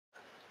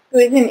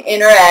It was an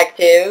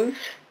interactive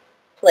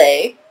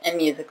play and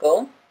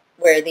musical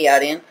where the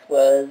audience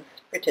was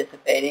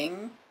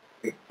participating.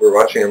 We're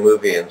watching a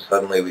movie and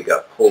suddenly we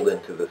got pulled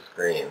into the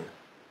screen,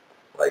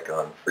 like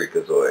on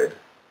Freakazoid,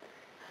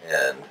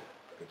 and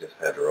we just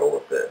had to roll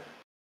with it.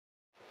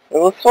 It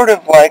was sort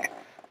of like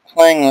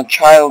playing a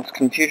child's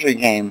computer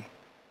game,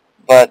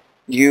 but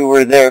you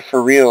were there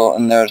for real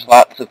and there was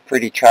lots of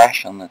pretty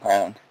trash on the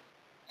ground.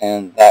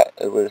 And that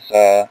it was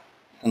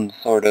some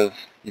sort of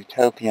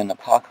utopian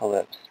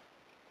apocalypse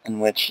in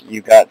which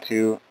you got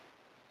to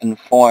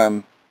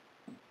inform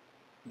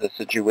the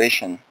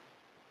situation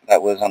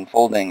that was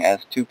unfolding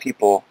as two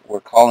people were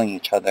calling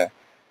each other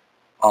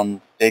on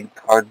big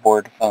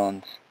cardboard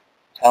phones,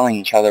 telling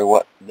each other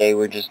what they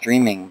were just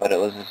dreaming, but it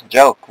was this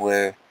joke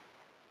where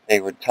they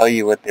would tell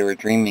you what they were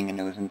dreaming and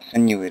it was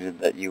insinuated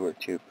that you were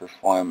to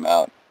perform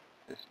out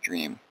this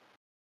dream.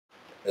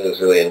 It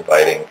was really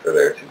inviting for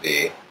there to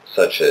be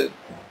such a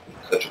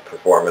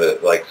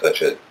performative, like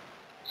such a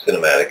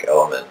cinematic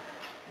element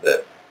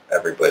that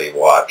everybody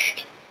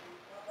watched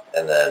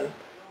and then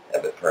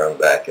have it thrown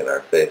back in our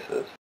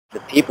faces.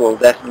 The people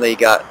definitely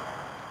got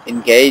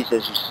engaged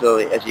as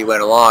you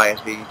went along,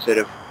 as we sort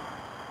of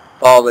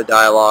followed the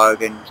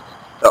dialogue and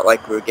felt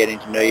like we were getting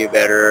to know you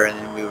better, and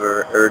then we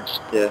were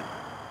urged to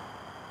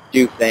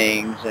do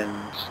things, and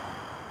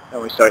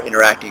then we started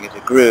interacting as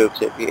a group.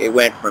 So it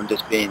went from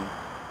just being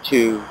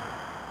two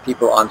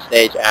people on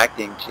stage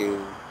acting to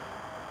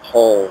a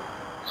whole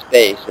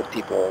space of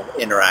people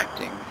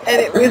interacting. And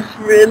it was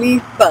really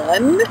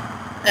fun.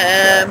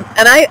 And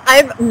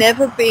I've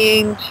never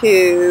been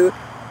to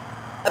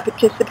a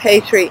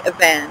participatory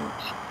event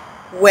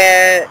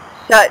where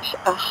such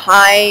a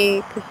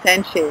high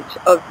percentage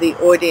of the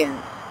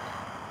audience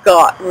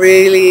got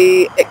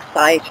really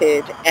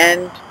excited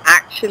and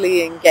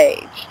actually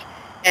engaged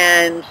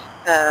and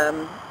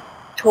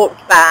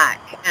talked back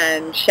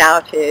and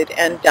shouted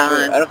and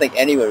danced. I don't think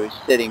anybody was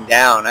sitting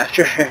down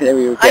after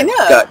we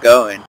got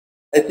going.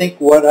 I think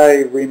what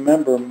I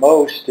remember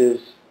most is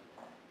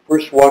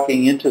first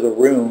walking into the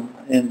room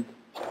and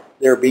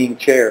there being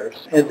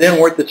chairs, and then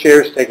weren't the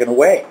chairs taken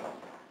away.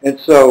 And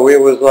so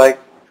it was like,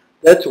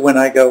 that's when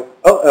I go,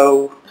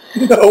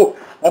 no,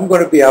 I'm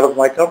going to be out of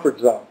my comfort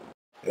zone.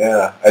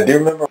 Yeah, I do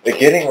remember it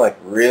getting like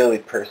really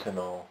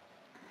personal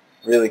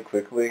really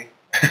quickly.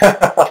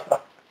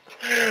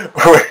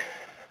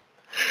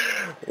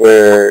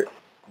 where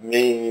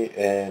me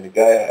and a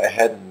guy I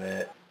hadn't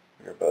met,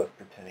 we were both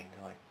pretending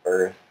to like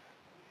birth.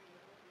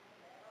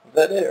 Is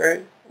that it,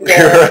 right?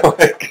 Yeah. We were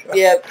like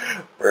Yep.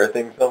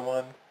 birthing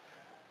someone.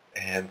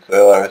 And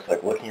so I was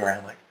like looking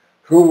around like,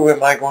 who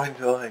am I going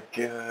to like,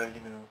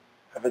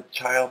 have a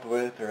child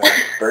with or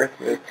like birth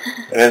with?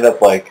 And ended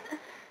up like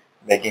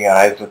making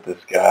eyes with this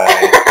guy.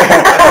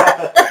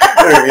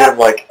 And I'm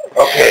like,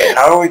 okay,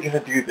 how are we going to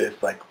do this?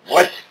 Like,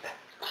 what's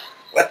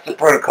the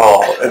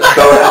protocol? And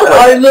so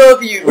I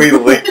love you. We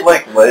licked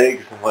like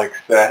legs and like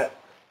sat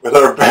with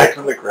our backs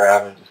on the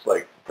ground and just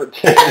like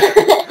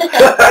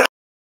pretended.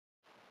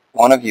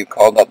 One of you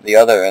called up the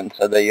other and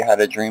said that you had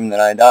a dream that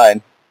I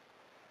died.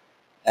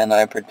 And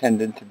I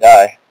pretended to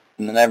die.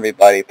 And then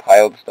everybody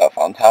piled stuff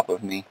on top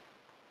of me.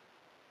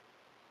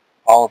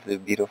 All of the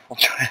beautiful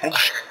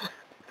trash.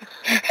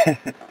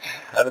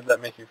 How did that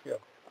make you feel?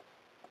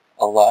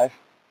 Alive.